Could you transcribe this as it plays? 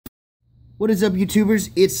What is up, YouTubers?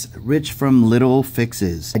 It's Rich from Little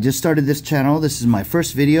Fixes. I just started this channel. This is my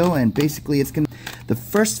first video, and basically the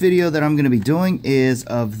first video that I'm gonna be doing is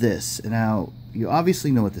of this. Now, you obviously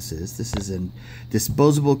know what this is. This is a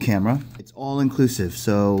disposable camera. It's all inclusive,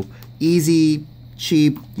 so easy,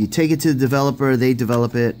 cheap. You take it to the developer, they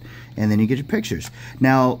develop it, and then you get your pictures.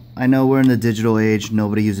 Now, I know we're in the digital age.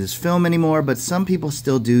 Nobody uses film anymore, but some people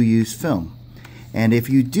still do use film. And if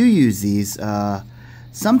you do use these,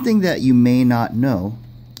 something that you may not know,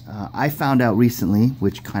 I found out recently,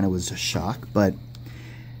 which kind of was a shock, but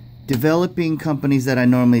developing companies that I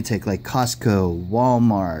normally take, like Costco,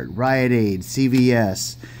 Walmart, Rite,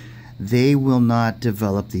 CVS, they will not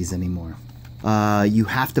develop these anymore. You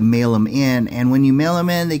have to mail them in, and when you mail them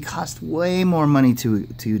in, they cost way more money to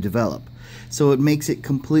develop. So it makes it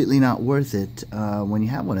completely not worth it when you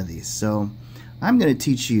have one of these. So I'm going to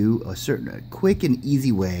teach you a quick and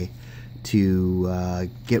easy way to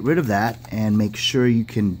get rid of that and make sure you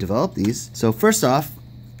can develop these. So first off,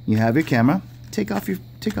 you have your camera. Take off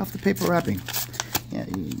the paper wrapping. Yeah,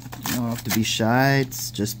 you don't have to be shy.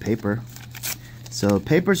 It's just paper. So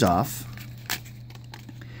paper's off.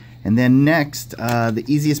 And then next, the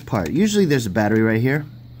easiest part. Usually there's a battery right here,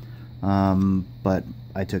 but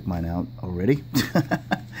I took mine out already.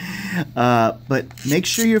 But make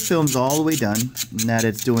sure your film's all the way done and that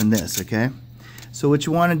it's doing this, okay? So what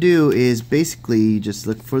you want to do is basically just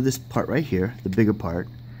look for this part right here, the bigger part,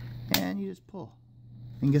 and you just pull.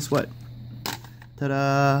 And guess what?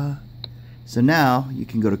 Ta-da! So now you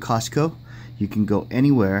can go to Costco, you can go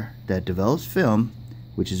anywhere that develops film,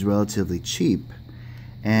 which is relatively cheap,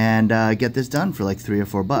 and get this done for like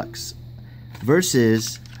 $3 or $4.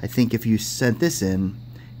 Versus, I think if you sent this in,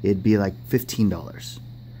 it'd be like $15.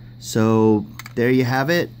 So there you have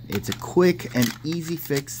it. It's a quick and easy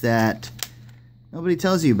fix that nobody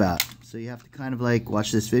tells you about. So you have to kind of like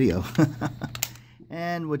watch this video.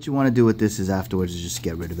 And what you want to do with this is afterwards is just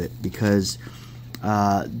get rid of it, because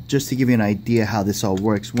just to give you an idea how this all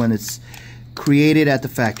works, when it's created at the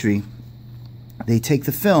factory, they take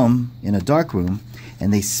the film in a dark room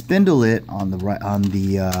and they spindle it on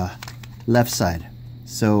the left side.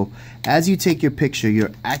 So as you take your picture,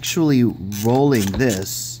 you're actually rolling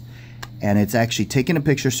this, and it's actually taking a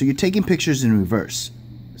picture. So you're taking pictures in reverse,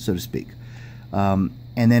 so to speak.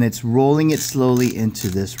 And then it's rolling it slowly into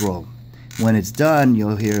this roll. When it's done,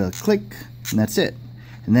 you'll hear a click, and that's it.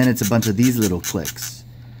 And then it's a bunch of these little clicks.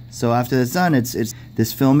 So after it's done,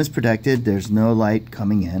 this film is protected. There's no light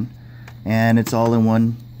coming in, and it's all in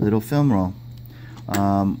one little film roll.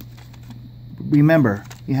 Remember,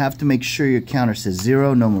 you have to make sure your counter says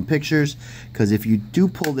 0, no more pictures, because if you do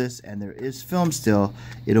pull this and there is film still,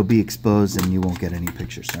 it'll be exposed and you won't get any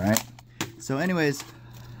pictures. All right. So anyways,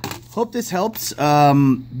 hope this helps.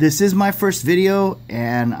 This is my first video,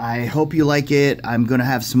 and I hope you like it. I'm gonna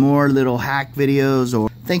have some more little hack videos.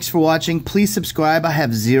 Thanks for watching. Please subscribe. I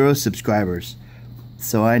have 0 subscribers,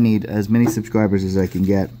 so I need as many subscribers as I can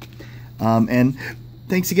get. And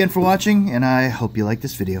thanks again for watching, and I hope you like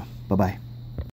this video. Bye-bye.